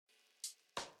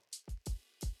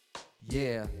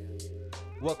Yeah.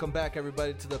 Welcome back,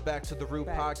 everybody, to the Back to the Root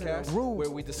Back to the podcast, Root. where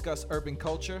we discuss urban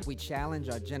culture We challenge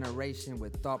our generation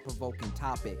with thought-provoking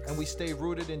topics. and we stay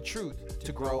rooted in truth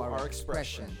to grow our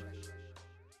expression.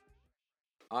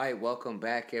 All right, welcome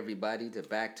back, everybody, to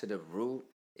Back to the Root.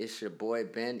 It's your boy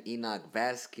Ben Enoch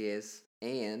Vasquez,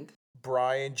 and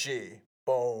Brian G.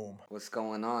 Boom. what's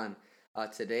going on?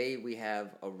 Today we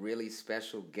have a really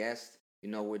special guest. You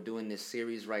know, we're doing this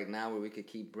series right now where we could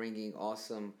keep bringing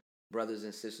awesome brothers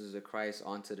and sisters of Christ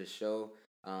onto the show.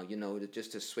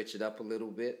 Just to switch it up a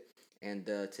little bit. And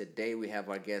today we have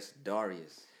our guest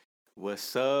Darius.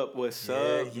 What's up? What's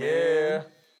up, Yeah. man?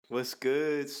 What's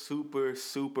good?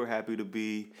 Super happy to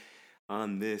be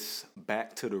on this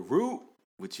Back to the Root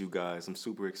with you guys. I'm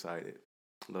super excited.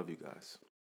 Love you guys.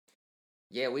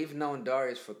 Yeah, we've known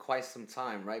Darius for quite some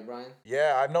time, right, Brian?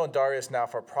 Yeah, I've known Darius now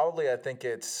for probably, I think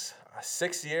it's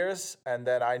 6 years. And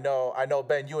then I know,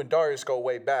 Ben, you and Darius go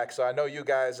way back. So I know you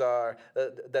guys are,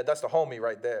 that's the homie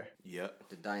right there. Yep.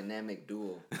 The dynamic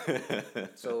duo.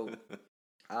 So,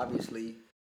 obviously,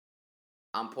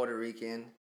 I'm Puerto Rican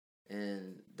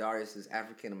and Darius is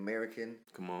African American.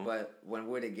 Come on. But when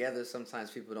we're together,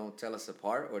 sometimes people don't tell us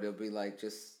apart, or they'll be like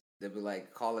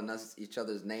calling us each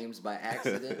other's names by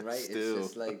accident, right? Still.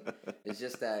 It's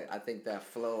just that I think that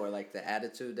flow or like the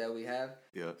attitude that we have.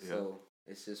 Yeah. So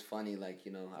it's just funny, like,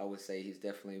 you know, I would say he's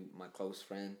definitely my close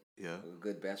friend, Yeah. a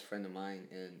good best friend of mine,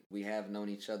 and we have known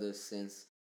each other since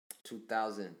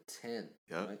 2010.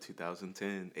 Yep. right?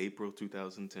 2010, April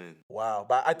 2010. Wow.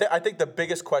 But I think the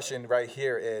biggest question right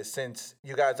here is, since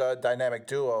you guys are a dynamic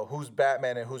duo, who's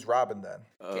Batman and who's Robin then?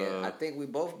 Yeah, I think we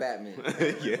both Batman.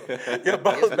 Yeah. You're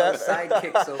both There's no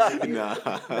Batman. sidekicks over here. Nah.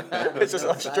 It's just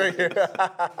No up straight here.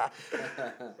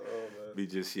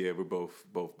 We're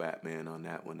both Batman on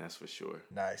that one, that's for sure.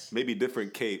 Nice. Maybe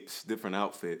different capes, different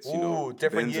outfits. Ooh,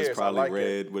 different Ben's years, is I probably like it.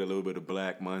 red with a little bit of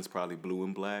black. Mine's probably blue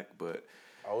and black, but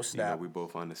Oh, snap. we're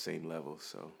both on the same level.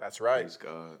 So That's right. praise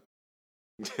God.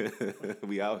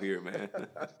 We out here, man.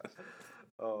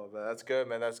 Oh, man, that's good,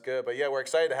 man. That's good. But yeah, we're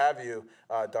excited to have you,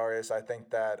 Darius. I think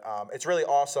that it's really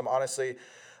awesome, honestly.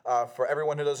 For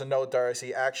everyone who doesn't know Darius,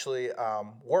 he actually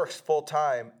works full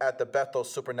time at the Bethel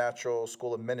Supernatural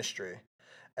School of Ministry.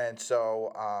 And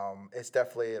so it's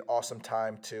definitely an awesome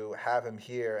time to have him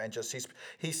here. And just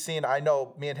he's seen, I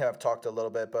know me and him have talked a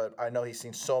little bit, but I know he's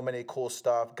seen so many cool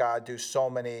stuff. God do so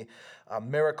many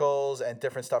miracles and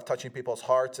different stuff touching people's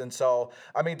hearts. And so,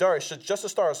 I mean, Darius, just to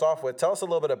start us off with, tell us a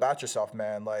little bit about yourself,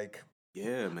 man. Like,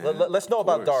 Yeah, man. let's know of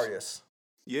about course. Darius.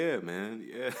 Yeah, man.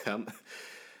 Yeah,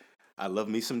 I love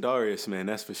me some Darius, man.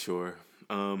 That's for sure.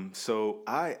 So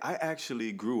I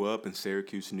actually grew up in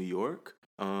Syracuse, New York.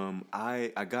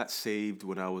 I got saved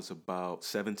when I was about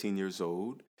 17 years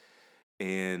old,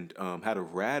 and had a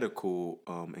radical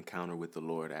encounter with the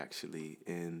Lord, actually,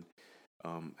 and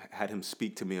had him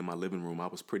speak to me in my living room. I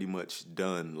was pretty much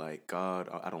done. Like, God,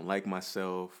 I don't like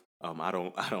myself. I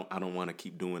don't want to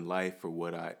keep doing life for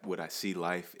what I see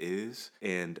life is.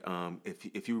 And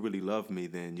if you really love me,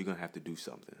 then you're gonna have to do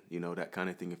something. You know, that kind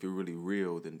of thing. If you're really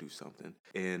real, then do something.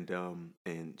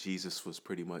 And Jesus was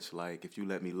pretty much like, if you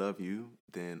let me love you,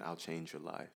 then I'll change your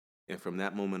life. And from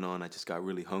that moment on, I just got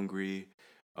really hungry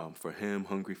for him,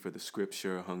 hungry for the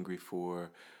scripture, hungry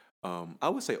for I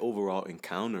would say overall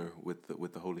encounter with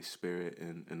the Holy Spirit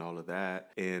and all of that.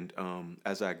 And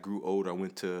as I grew older, I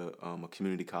went to a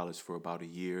community college for about a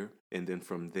year. And then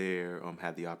from there,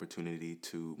 had the opportunity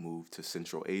to move to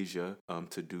Central Asia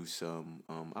to do some,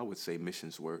 I would say,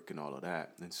 missions work and all of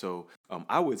that. And so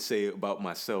I would say about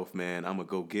myself, man, I'm a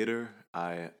go-getter.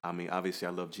 I mean, obviously,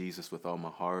 I love Jesus with all my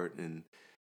heart, and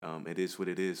it is what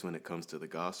it is when it comes to the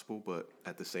gospel, but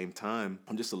at the same time,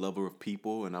 I'm just a lover of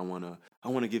people, and I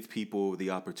wanna give people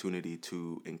the opportunity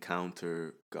to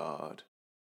encounter God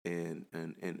and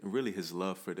really His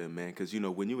love for them, man. Because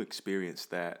when you experience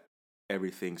that,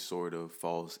 everything sort of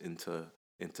falls into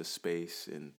space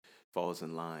and falls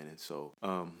in line. And so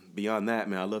beyond that,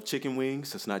 man, I love chicken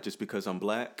wings. It's not just because I'm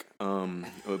black,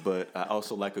 but I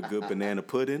also like a good banana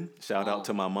pudding. Shout out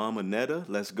to my mama Netta.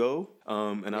 Let's go.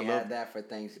 And We I love had that for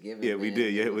Thanksgiving. Yeah, we man.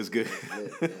 did. Yeah, it was good.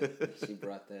 lit, man. She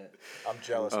brought that. I'm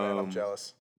jealous, man. I'm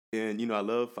jealous. And I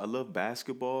love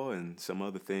basketball and some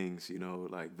other things,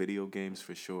 like video games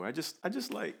for sure. I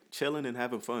just like chilling and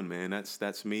having fun, man.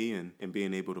 That's me, and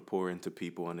being able to pour into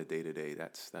people on a day-to-day.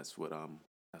 That's what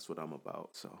I'm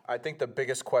about. So I think the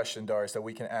biggest question, Darius, that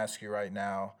we can ask you right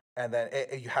now, and then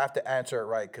you have to answer it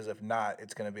right, because if not,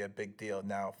 it's going to be a big deal.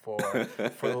 Now, for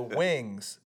the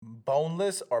wings,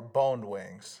 boneless or boned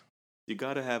wings? you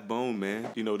gotta have bone,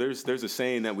 man. There's a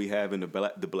saying that we have in the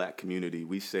black community.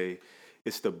 We say,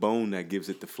 it's the bone that gives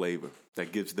it the flavor,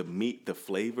 that gives the meat the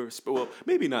flavor. Well,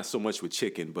 maybe not so much with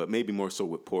chicken, but maybe more so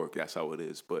with pork. That's how it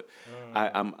is. But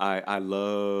I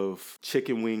love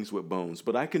chicken wings with bones.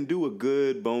 But I can do a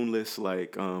good boneless,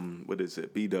 like what is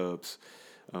it? B-Dubs,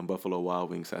 Buffalo Wild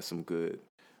Wings has some good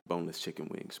boneless chicken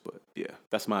wings. But yeah,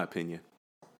 that's my opinion.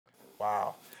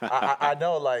 Wow. I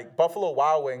know, like, Buffalo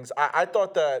Wild Wings, I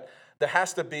thought that there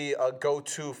has to be a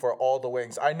go-to for all the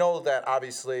wings. I know that,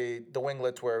 obviously, the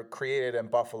winglets were created in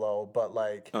Buffalo, but,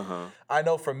 like, I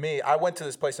know for me, I went to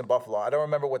this place in Buffalo. I don't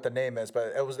remember what the name is,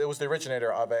 but it was the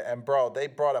originator of it. And, bro, they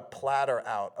brought a platter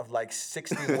out of, like,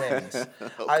 60 wings.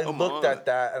 I looked at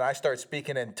that, and I started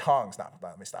speaking in tongues. No,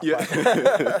 let me stop. Yeah.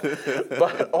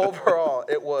 But overall,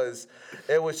 it was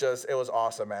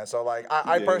awesome, man. So, like,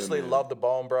 I personally love the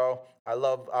bone, bro. I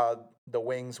love the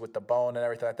wings with the bone and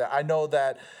everything like that. I know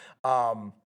that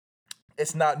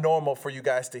it's not normal for you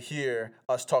guys to hear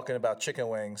us talking about chicken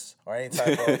wings or any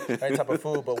type of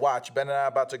food, but watch, Ben and I are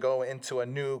about to go into a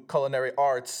new culinary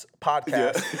arts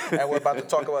podcast, and we're about to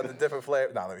talk about the different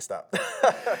flavors. No, let me stop.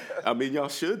 I mean, y'all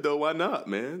should though. Why not,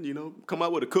 man? You know, come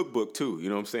out with a cookbook too. You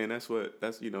know what I'm saying? That's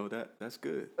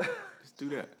good. Just do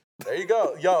that. There you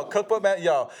go, yo, cookbook, man,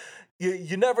 yo.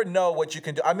 You never know what you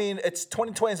can do. I mean, it's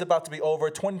 2020 is about to be over.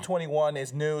 2021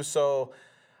 is new. So,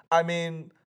 I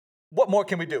mean, what more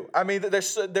can we do? I mean,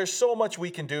 there's so much we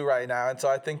can do right now. And so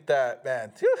I think that,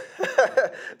 man,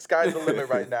 sky's the limit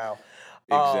right now.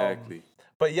 Exactly.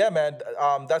 But yeah, man,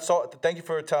 that's all. Thank you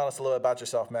for telling us a little bit about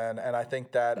yourself, man. And I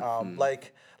think that,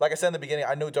 like I said in the beginning,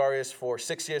 I knew Darius for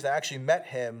 6 years. I actually met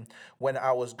him when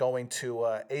I was going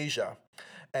to Asia.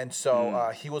 And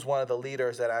so he was one of the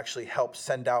leaders that actually helped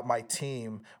send out my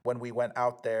team when we went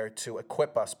out there to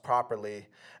equip us properly.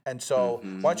 And so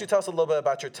why don't you tell us a little bit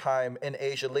about your time in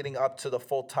Asia leading up to the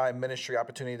full-time ministry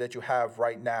opportunity that you have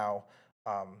right now?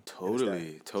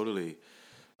 Totally.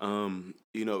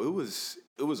 You know,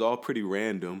 it was all pretty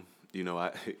random. You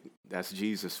know, that's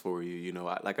Jesus for you. You know,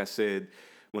 like I said,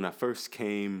 when I first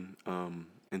came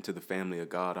into the family of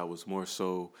God, I was more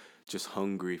so just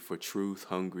hungry for truth,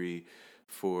 hungry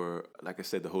for, like I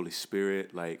said, the Holy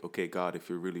Spirit. Like, okay, God, if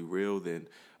you're really real, then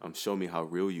show me how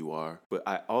real you are. But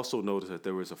I also noticed that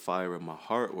there was a fire in my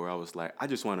heart where I was like, I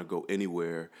just want to go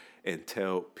anywhere and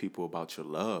tell people about your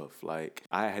love. Like,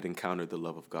 I had encountered the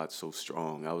love of God so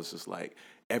strong. I was just like,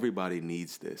 everybody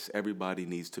needs this. Everybody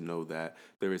needs to know that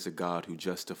there is a God who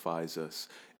justifies us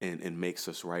and makes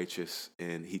us righteous,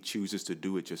 and he chooses to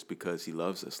do it just because he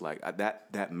loves us. Like,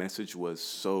 that message was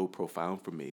so profound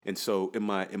for me. And so in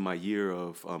my year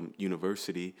of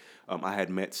university, I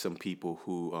had met some people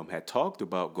who had talked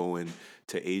about going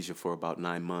to Asia for about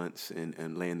 9 months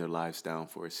and laying their lives down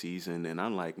for a season. And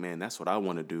I'm like, man, that's what I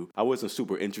want to do. I wasn't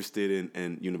super interested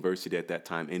in university at that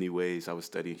time anyways. I was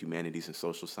studying humanities and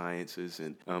social sciences.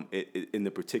 And in the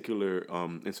particular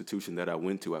institution that I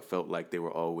went to, I felt like they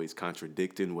were always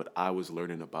contradicting what I was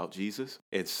learning about Jesus.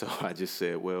 And so I just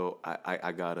said, well,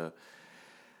 I gotta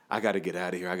get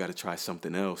out of here. I got to try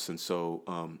something else. And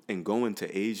so in going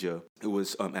to Asia, it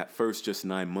was at first just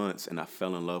 9 months, and I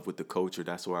fell in love with the culture.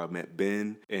 That's where I met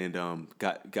Ben, and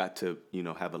got to, you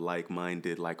know, have a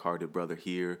like-minded, like-hearted brother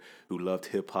here who loved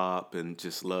hip-hop and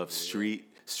just loved street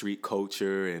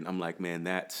culture. And I'm like, man,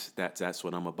 that's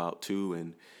what I'm about too.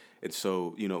 And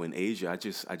so, you know, in Asia, I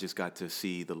just got to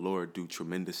see the Lord do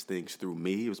tremendous things through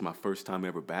me. It was my first time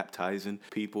ever baptizing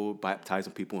people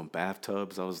in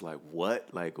bathtubs. I was like, what?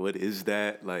 Like, what is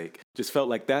that? Like, just felt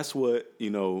like that's what, you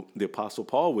know, the Apostle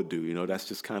Paul would do. You know, that's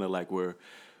just kind of like where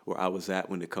I was at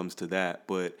when it comes to that.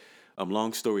 But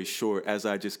long story short, as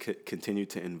I just continued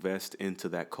to invest into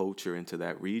that culture, into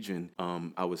that region,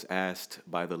 I was asked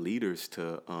by the leaders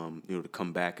to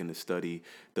come back and to study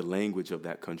the language of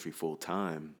that country full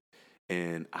time.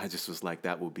 And I just was like,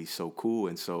 that would be so cool.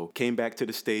 And so came back to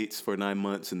the States for 9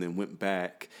 months and then went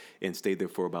back and stayed there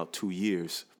for about 2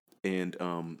 years. And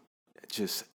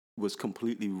just was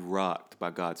completely rocked by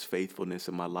God's faithfulness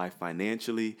in my life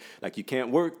financially. Like, you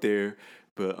can't work there,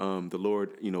 but the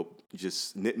Lord, you know,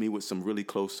 just knit me with some really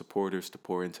close supporters to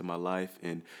pour into my life.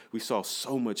 And we saw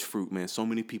so much fruit, man. So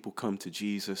many people come to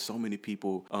Jesus. So many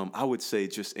people, I would say,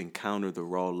 just encounter the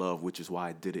raw love, which is why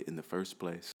I did it in the first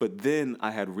place. But then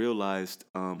I had realized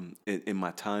in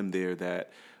my time there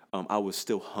that I was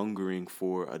still hungering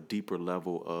for a deeper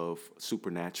level of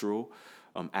supernatural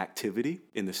activity,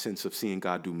 in the sense of seeing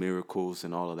God do miracles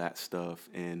and all of that stuff.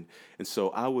 And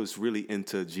so I was really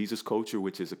into Jesus Culture,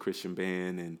 which is a Christian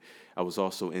band, and I was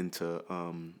also into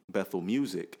Bethel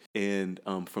Music. And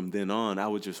from then on, I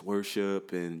would just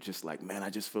worship and just like, man, I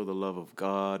just feel the love of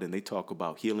God. And they talk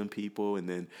about healing people. And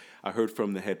then I heard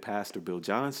from the head pastor, Bill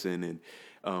Johnson, and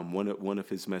one of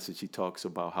his message, he talks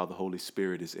about how the Holy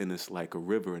Spirit is in us like a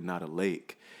river and not a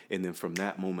lake. And then from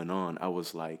that moment on, I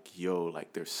was like, yo,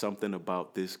 like there's something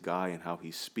about this guy and how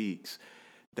he speaks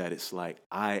that it's like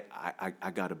I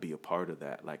got to be a part of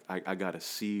that. Like I got to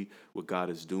see what God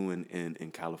is doing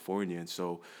in California. And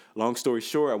so, long story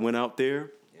short, I went out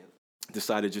there,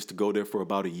 decided just to go there for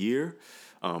about a year.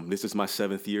 This is my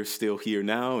 7th year, still here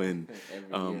now, and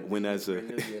went as a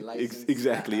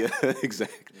exactly.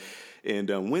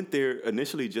 And went there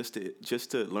initially just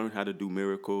to learn how to do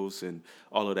miracles and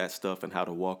all of that stuff, and how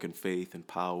to walk in faith and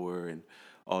power and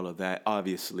all of that.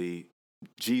 Obviously,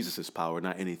 Jesus' power,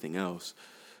 not anything else.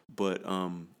 But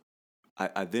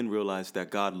I then realized that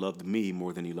God loved me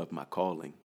more than he loved my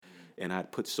calling. And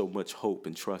I'd put so much hope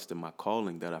and trust in my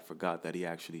calling that I forgot that he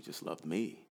actually just loved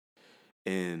me.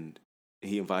 And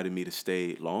he invited me to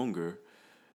stay longer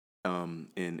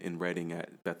in Reading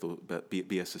at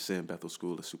BSSM, Bethel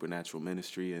School of Supernatural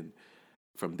Ministry. And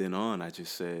from then on, I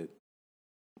just said,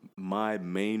 my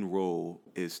main role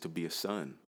is to be a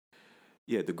son.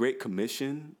 Yeah, the Great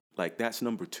Commission, like that's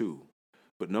number 2.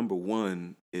 But number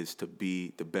 1 is to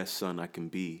be the best son I can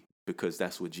be, because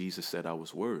that's what Jesus said I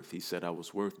was worth. He said I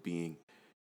was worth being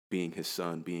his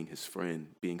son, being his friend,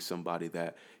 being somebody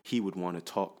that he would want to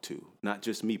talk to. Not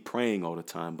just me praying all the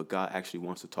time, but God actually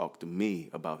wants to talk to me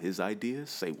about his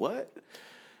ideas. Say what?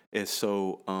 And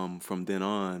so from then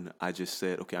on, I just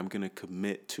said, okay, I'm going to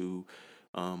commit to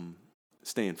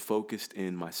staying focused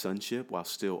in my sonship while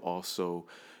still also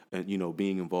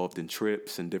being involved in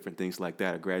trips and different things like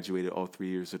that. I graduated all 3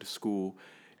 years of the school,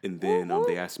 and then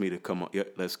they asked me to come on.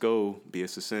 Yep, let's go,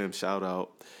 BSSM, shout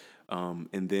out.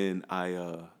 And then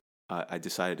I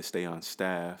decided to stay on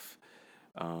staff.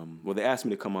 They asked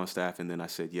me to come on staff, and then I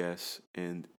said yes,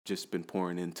 and just been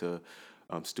pouring into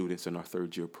students in our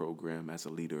 3rd year program as a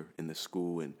leader in the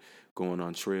school, and going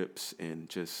on trips and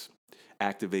just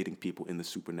activating people in the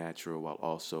supernatural while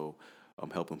also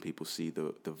helping people see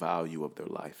the value of their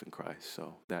life in Christ.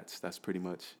 So that's pretty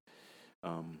much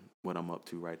what I'm up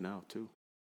to right now too.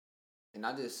 And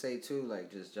I just say too,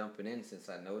 like just jumping in, since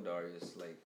I know Darius,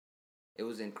 like it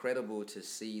was incredible to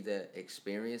see that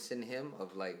experience in him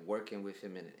of like working with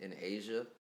him in Asia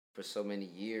for so many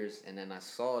years. And then I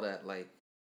saw that like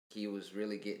he was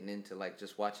really getting into like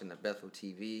just watching the Bethel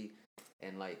TV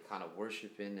and like kind of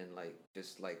worshiping, and like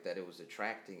just like that it was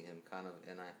attracting him kind of.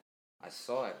 And I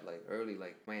saw it like early,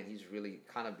 like, man, he's really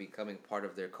kind of becoming part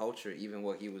of their culture, even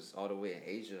while he was all the way in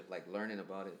Asia, like learning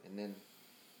about it. And then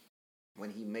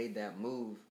when he made that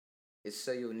move, it's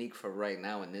so unique for right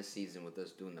now in this season with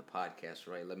us doing the podcast,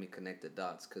 right? Let me connect the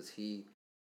dots, because he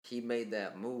made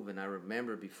that move. And I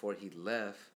remember before he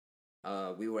left,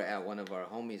 we were at one of our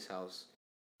homies' house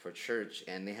for church,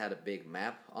 and they had a big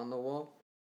map on the wall,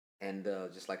 and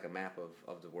just like a map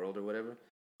of the world or whatever.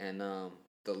 And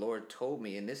the Lord told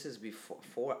me, and this is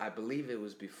before, I believe it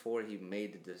was before he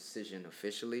made the decision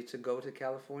officially to go to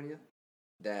California,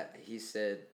 that he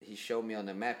said, he showed me on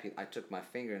the map, I took my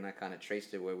finger and I kind of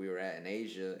traced it where we were at in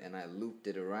Asia, and I looped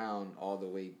it around all the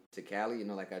way to Cali,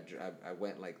 like I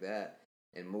went like that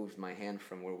and moved my hand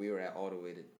from where we were at all the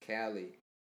way to Cali.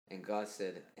 And God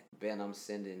said, Ben, I'm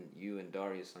sending you and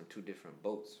Darius on 2 different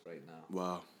boats right now.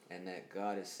 Wow. And that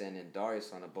God is sending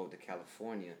Darius on a boat to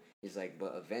California. He's like,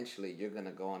 but eventually you're going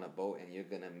to go on a boat and you're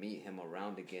going to meet him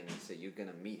around again. And so you're going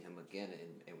to meet him again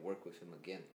and work with him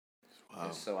again. Wow.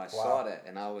 And so I saw that,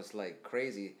 and I was like,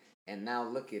 crazy. And now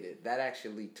look at it. That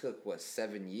actually took,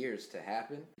 7 years to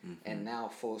happen? Mm-hmm. And now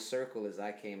full circle as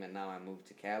I came, and now I moved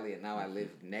to Cali, and now I live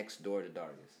next door to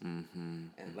Darius. Mm-hmm.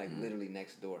 And like literally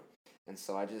next door. And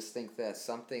so I just think that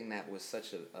something that was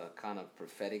such a kind of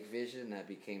prophetic vision that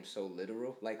became so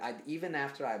literal. Like even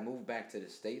after I moved back to the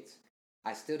States,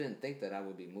 I still didn't think that I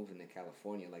would be moving to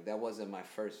California. Like that wasn't my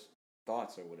first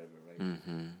thoughts or whatever, right?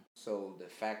 Mm-hmm. So the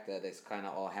fact that it's kind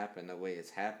of all happened the way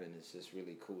it's happened, it's just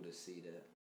really cool to see that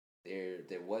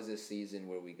there was a season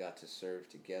where we got to serve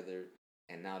together,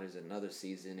 and now there's another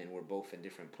season, and we're both in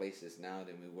different places now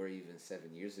than we were even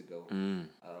 7 years ago.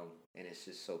 And it's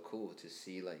just so cool to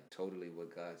see like totally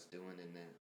what God's doing in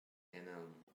that. And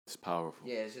it's powerful.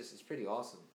 Yeah, it's pretty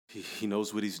awesome. He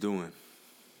knows what he's doing.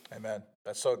 Amen.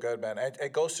 That's so good, man.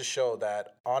 It goes to show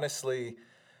that honestly,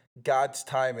 God's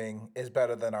timing is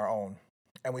better than our own.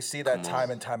 And we see that time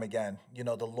and time again.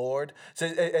 The Lord. So,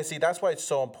 and see, that's why it's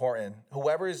so important.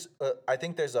 Whoever is, I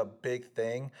think there's a big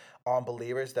thing on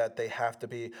believers that they have to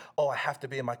be, I have to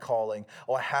be in my calling.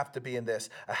 I have to be in this.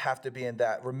 I have to be in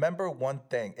that. Remember one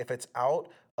thing. If it's out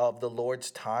of the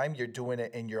Lord's time, you're doing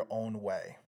it in your own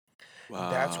way.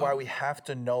 That's why we have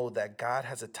to know that God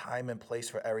has a time and place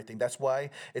for everything. That's why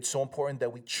it's so important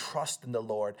that we trust in the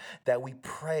Lord, that we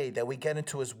pray, that we get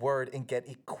into his word and get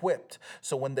equipped.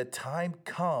 So when the time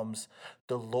comes,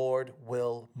 the Lord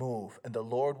will move and the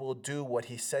Lord will do what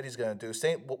he said he's going to do.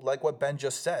 Same like what Ben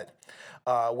just said.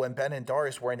 When Ben and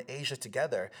Darius were in Asia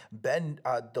together,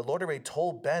 the Lord already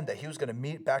told Ben that he was going to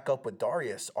meet back up with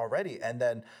Darius already. And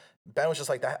then Ben was just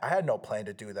like that. I had no plan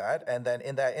to do that. And then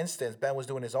in that instance, Ben was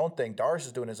doing his own thing. Darius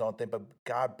is doing his own thing, but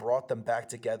God brought them back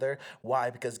together.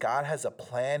 Why? Because God has a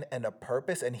plan and a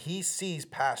purpose, and he sees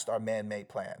past our man-made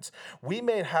plans. We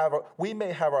may have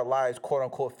our lives, quote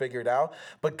unquote, figured out,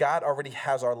 but God already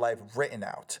has our life written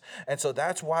out. And so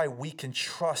that's why we can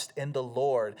trust in the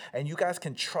Lord, and you guys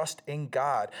can trust in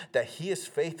God that he is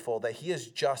faithful, that he is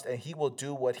just, and he will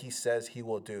do what he says he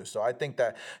will do. So I think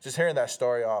that just hearing that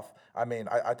story off, I mean,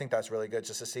 I think that's really good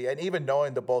just to see. And even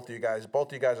knowing both of you guys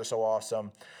are so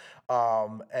awesome.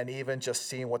 And even just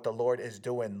seeing what the Lord is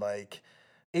doing, like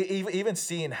even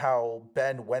seeing how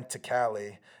Ben went to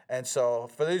Cali. And so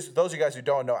for those of you guys who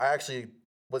don't know, I actually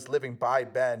was living by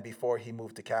Ben before he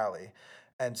moved to Cali.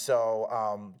 And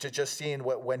so just seeing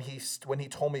when he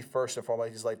told me first and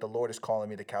foremost, he's like, the Lord is calling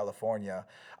me to California.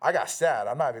 I got sad.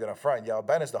 I'm not even gonna front, yo.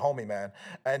 Ben is the homie, man.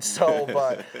 And so,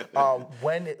 but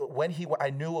I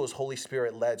knew it was Holy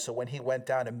Spirit led. So when he went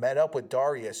down and met up with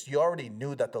Darius, you already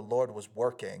knew that the Lord was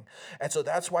working. And so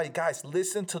that's why, guys,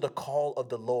 listen to the call of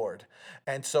the Lord.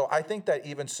 And so I think that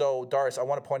even so, Darius, I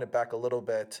want to point it back a little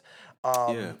bit.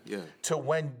 To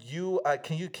when you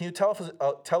can you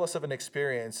tell us of an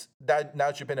experience that now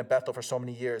that you've been in Bethel for so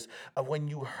many years of when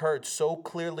you heard so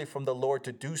clearly from the Lord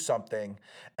to do something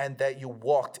and that you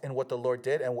walked in what the Lord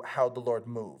did and how the Lord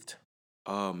moved?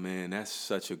 Oh man, that's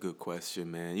such a good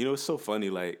question, man. You know, it's so funny,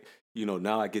 like, you know,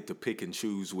 now I get to pick and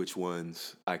choose which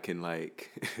ones I can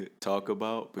like talk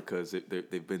about because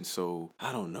they've been so,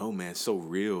 I don't know, man, so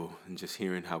real and just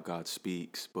hearing how God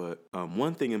speaks. But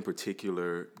one thing in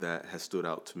particular that has stood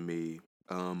out to me,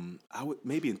 I would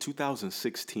maybe in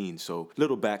 2016. So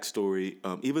little backstory.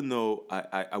 Even though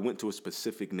I went to a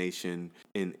specific nation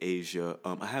in Asia,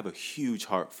 I have a huge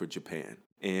heart for Japan.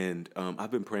 And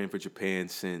I've been praying for Japan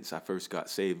since I first got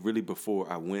saved, really before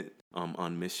I went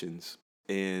on missions.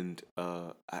 And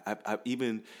I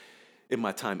even in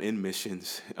my time in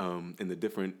missions in the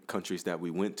different countries that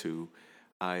we went to,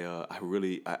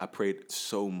 I prayed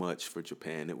so much for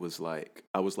Japan. It was like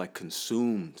I was like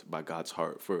consumed by God's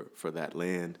heart for that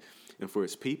land and for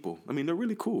its people. I mean, they're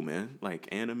really cool, man. Like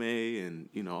anime and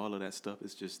you know all of that stuff.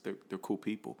 It's just they're cool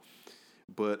people.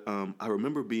 But I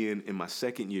remember being in my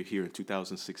second year here in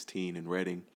 2016 in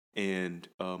Reading, and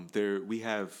there we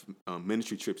have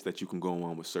ministry trips that you can go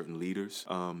on with certain leaders,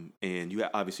 and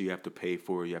obviously you have to pay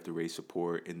for it, you have to raise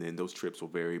support, and then those trips will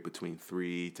vary between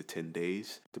 3 to 10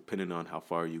 days depending on how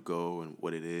far you go and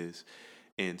what it is.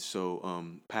 And so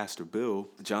Pastor Bill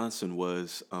Johnson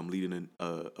was leading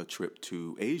a trip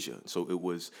to Asia. So it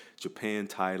was Japan,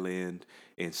 Thailand,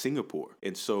 and Singapore.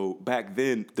 And so back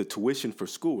then, the tuition for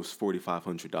school was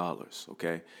 $4,500.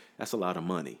 Okay, that's a lot of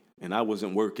money. And I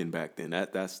wasn't working back then.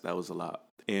 That was a lot.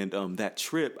 And that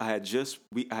trip, I had just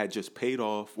paid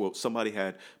off. Well, somebody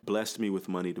had blessed me with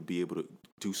money to be able to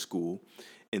do school,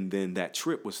 and then that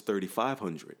trip was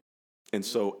 $3,500. And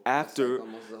so after like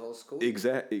almost the whole school.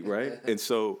 Exactly, right? And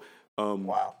so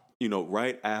Wow. you know,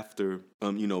 right after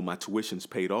you know, my tuition's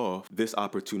paid off, this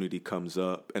opportunity comes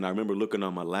up. And I remember looking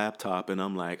on my laptop and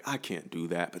I'm like, I can't do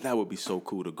that, but that would be so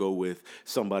cool to go with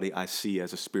somebody I see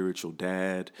as a spiritual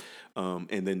dad, and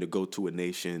then to go to a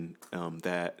nation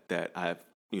that I've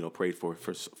prayed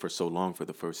for so long for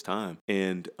the first time.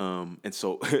 And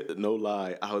so no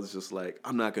lie, I was just like,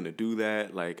 I'm not gonna do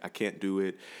that. Like, I can't do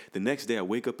it. The next day I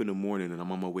wake up in the morning and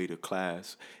I'm on my way to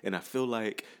class and I feel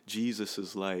like Jesus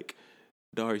is like,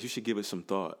 Darius, you should give it some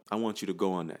thought. I want you to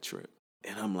go on that trip.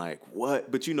 And I'm like,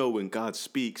 what? But you know, when God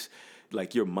speaks,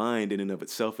 like your mind in and of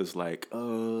itself is like,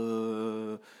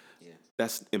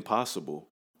 that's impossible.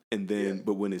 And then,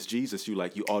 but when it's Jesus, you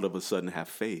all of a sudden have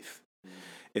faith.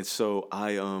 And so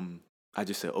I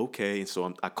just said, okay. And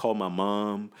so I called my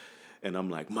mom and I'm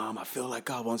like, Mom, I feel like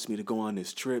God wants me to go on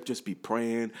this trip. Just be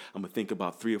praying. I'm going to think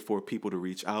about 3 or 4 people to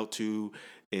reach out to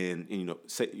and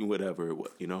say whatever,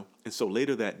 And so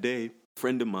later that day, a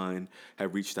friend of mine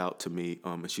had reached out to me,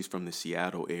 and she's from the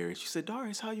Seattle area. She said,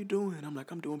 Darius, how you doing? I'm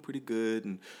like, I'm doing pretty good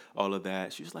and all of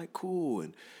that. She was like, cool.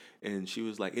 And she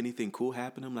was like, anything cool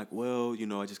happen? I'm like, well,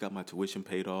 I just got my tuition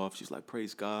paid off. She's like,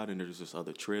 praise God. And there's this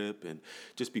other trip and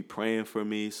just be praying for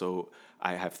me. So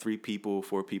I have 4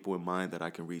 people in mind that I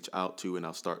can reach out to, and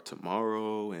I'll start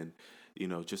tomorrow. And,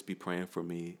 just be praying for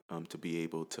me to be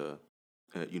able to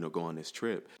go on this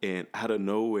trip. And out of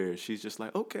nowhere, she's just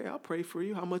like, okay, I'll pray for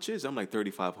you. How much is it? I'm like,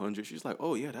 $3,500. She's like,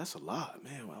 oh yeah, that's a lot,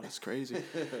 man. Wow, that's crazy.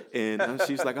 And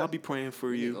she's like, I'll be praying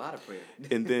for you. A lot of prayer.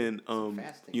 And then,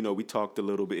 Fasting. we talked a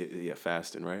little bit. Yeah,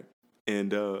 fasting, right?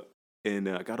 And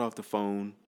I got off the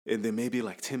phone. And then maybe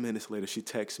like 10 minutes later, she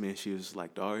texts me and she was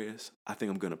like, Darius, I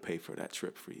think I'm going to pay for that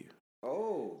trip for you.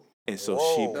 Oh. And so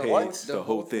Whoa, she paid what? the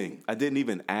whole thing. I didn't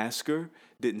even ask her,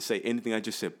 didn't say anything. I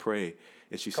just said pray.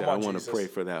 And she said, Come I on, want to Jesus. pray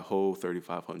for that whole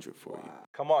 $3,500 for you.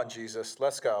 Come on, Jesus.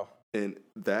 Let's go. And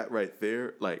that right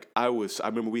there, like I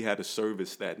remember we had a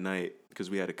service that night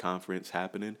because we had a conference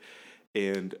happening.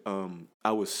 And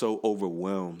I was so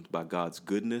overwhelmed by God's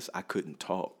goodness, I couldn't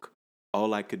talk.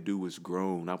 All I could do was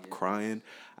groan. I'm crying.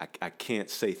 I can't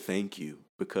say thank you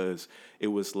because it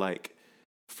was like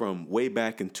from way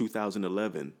back in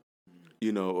 2011,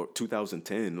 or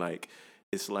 2010. Like,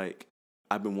 it's like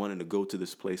I've been wanting to go to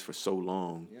this place for so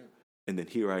long. Yeah. And then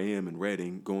here I am in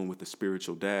Reading going with a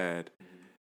spiritual dad,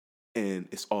 and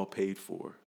it's all paid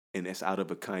for. And it's out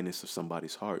of a kindness of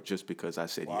somebody's heart just because I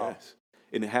said yes.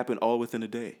 And it happened all within a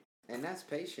day. And that's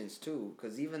patience too,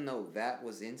 because even though that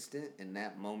was instant in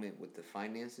that moment with the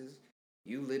finances,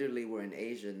 you literally were in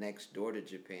Asia next door to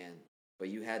Japan, but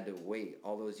you had to wait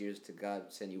all those years to God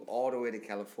send you all the way to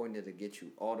California to get you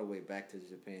all the way back to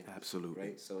Japan. Absolutely.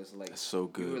 Right? So it's like, That's so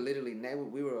good. we were literally,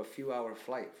 we were a few hour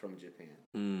flight from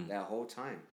Japan that whole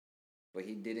time. But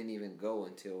he didn't even go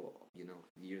until,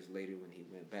 years later when he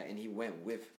went back. And he went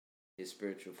with his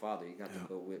spiritual father. He got to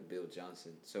go with Bill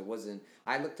Johnson. So it wasn't,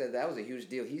 I looked at that was a huge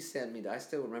deal. He sent me, I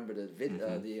still remember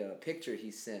the picture he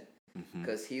sent.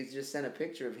 Because he just sent a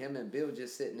picture of him and Bill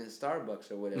just sitting in Starbucks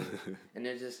or whatever. And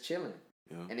they're just chilling.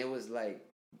 Yeah. And it was like,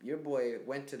 your boy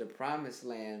went to the promised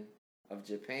land of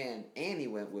Japan and he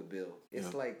went with Bill.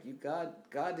 It's like, God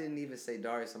didn't even say,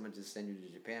 Darius, I'm going to just send you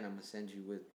to Japan. I'm going to send you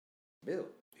with Bill.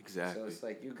 Exactly. So it's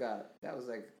like that was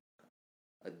like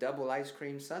a double ice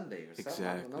cream sundae or something.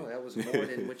 I don't know. That was more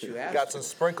than what you asked Got for. some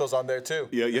sprinkles on there too.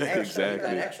 Yeah, Extra, exactly.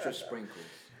 You got extra sprinkles.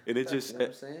 And it just You know what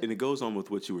I'm saying? and it goes on with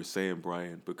what you were saying,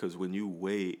 Brian, because when you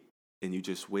wait and you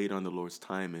just wait on the Lord's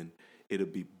timing, it'll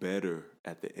be better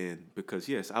at the end. Because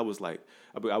yes, I was like,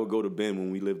 I would go to Ben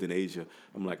when we lived in Asia.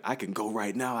 I'm like, I can go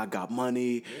right now. I got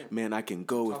money, man. I can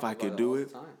go if I could do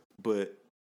it. But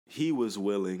he was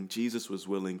willing. Jesus was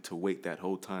willing to wait that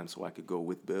whole time so I could go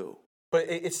with Bill. But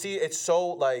it's so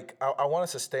like, I want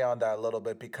us to stay on that a little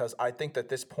bit because I think that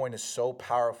this point is so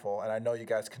powerful, and I know you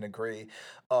guys can agree.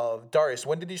 Darius,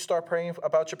 when did you start praying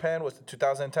about Japan? Was it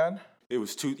 2010? It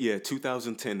was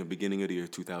 2010, the beginning of the year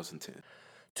 2010.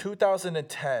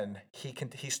 2010,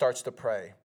 he starts to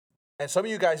pray. And some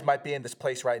of you guys might be in this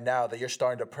place right now that you're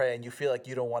starting to pray and you feel like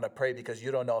you don't want to pray because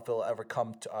you don't know if it'll ever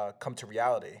come to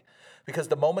reality. Because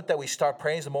the moment that we start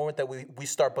praying is the moment that we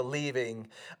start believing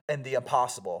in the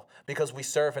impossible because we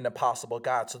serve an impossible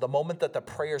God. So the moment that the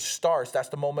prayer starts, that's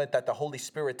the moment that the Holy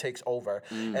Spirit takes over.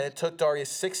 And it took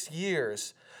Darius 6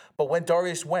 years. But when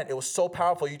Darius went, it was so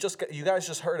powerful. You guys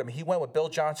just heard him. He went with Bill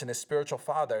Johnson, his spiritual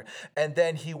father, and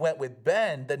then he went with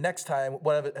Ben the next time,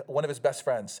 one of his best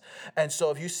friends. And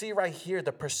so if you see right here,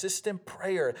 the persistent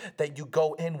prayer that you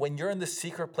go in when you're in the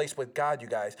secret place with God, you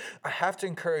guys, I have to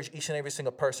encourage each and every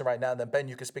single person right now. And then Ben,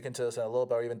 you can speak into this in a little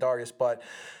bit, or even Darius, but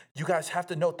you guys have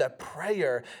to note that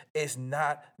prayer is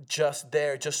not just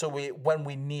there just so when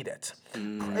we need it.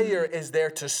 Prayer is there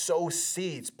to sow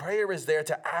seeds. Prayer is there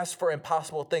to ask for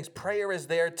impossible things. Prayer is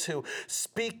there to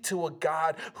speak to a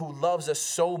God who loves us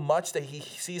so much that he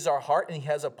sees our heart and he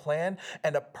has a plan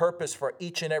and a purpose for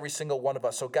each and every single one of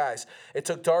us. So guys, it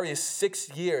took Darius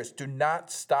 6 years. Do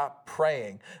not stop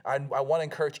praying. I want to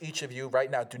encourage each of you right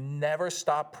now, do never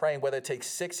stop praying, whether it takes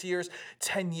 6 years,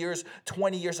 10 years,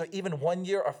 20 years, or even 1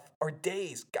 year or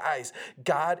days. Guys,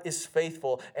 God is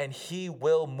faithful and he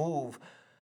will move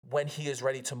when he is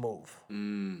ready to move.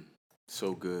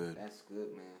 So good. That's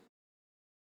good, man.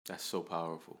 That's so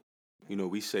powerful.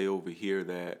 We say over here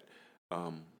that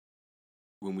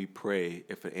when we pray,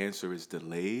 if an answer is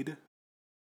delayed,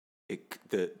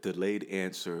 the delayed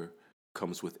answer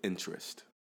comes with interest.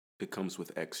 It comes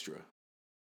with extra.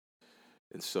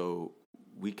 And so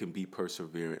we can be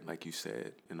perseverant, like you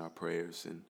said, in our prayers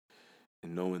and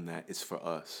knowing that it's for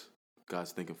us.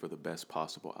 God's thinking for the best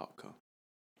possible outcome.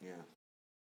 Yeah.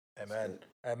 Amen.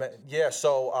 Amen. Yeah,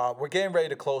 so we're getting ready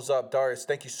to close up. Darius,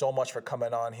 thank you so much for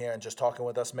coming on here and just talking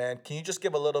with us, man. Can you just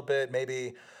give a little bit,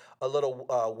 maybe a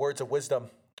little words of wisdom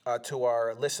to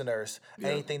our listeners? Yeah.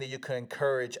 Anything that you could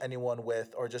encourage anyone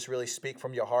with, or just really speak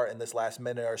from your heart in this last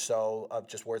minute or so of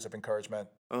just words of encouragement?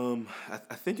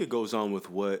 I think it goes on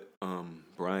with what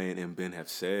Brian and Ben have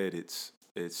said. It's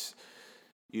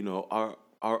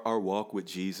our walk with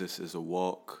Jesus is a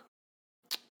walk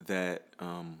that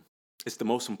it's the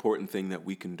most important thing that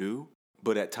we can do,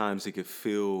 but at times it could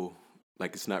feel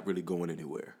like it's not really going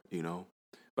anywhere, you know?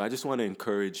 But I just want to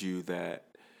encourage you that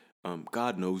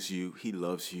God knows you. He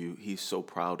loves you. He's so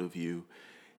proud of you.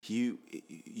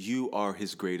 You are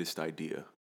his greatest idea.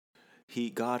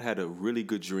 God had a really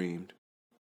good dream,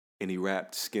 and he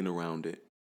wrapped skin around it,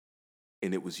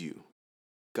 and it was you.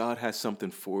 God has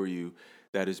something for you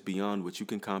that is beyond what you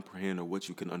can comprehend or what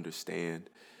you can understand,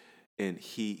 and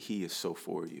he is so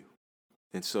for you.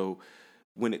 And so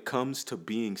when it comes to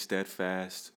being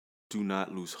steadfast, do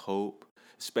not lose hope,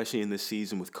 especially in this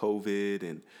season with COVID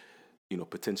and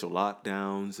potential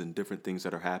lockdowns and different things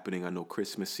that are happening. I know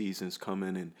Christmas season's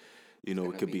coming, and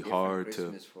it could be hard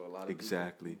Christmas to for a lot of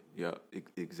exactly, yeah,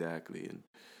 exactly,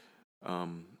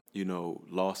 and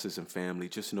losses in family.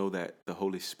 Just know that the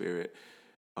Holy Spirit,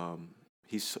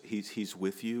 he's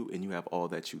with you, and you have all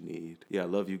that you need. Yeah, I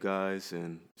love you guys,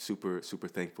 and super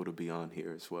thankful to be on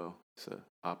here as well.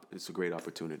 It's a great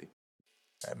opportunity.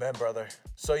 Amen, brother.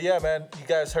 So yeah, man, you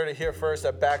guys heard it here first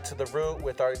at Back to the Root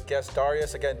with our guest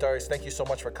Darius. Again, Darius, thank you so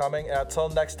much for coming. And until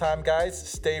next time, guys,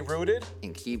 stay rooted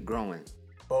and keep growing.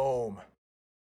 Boom.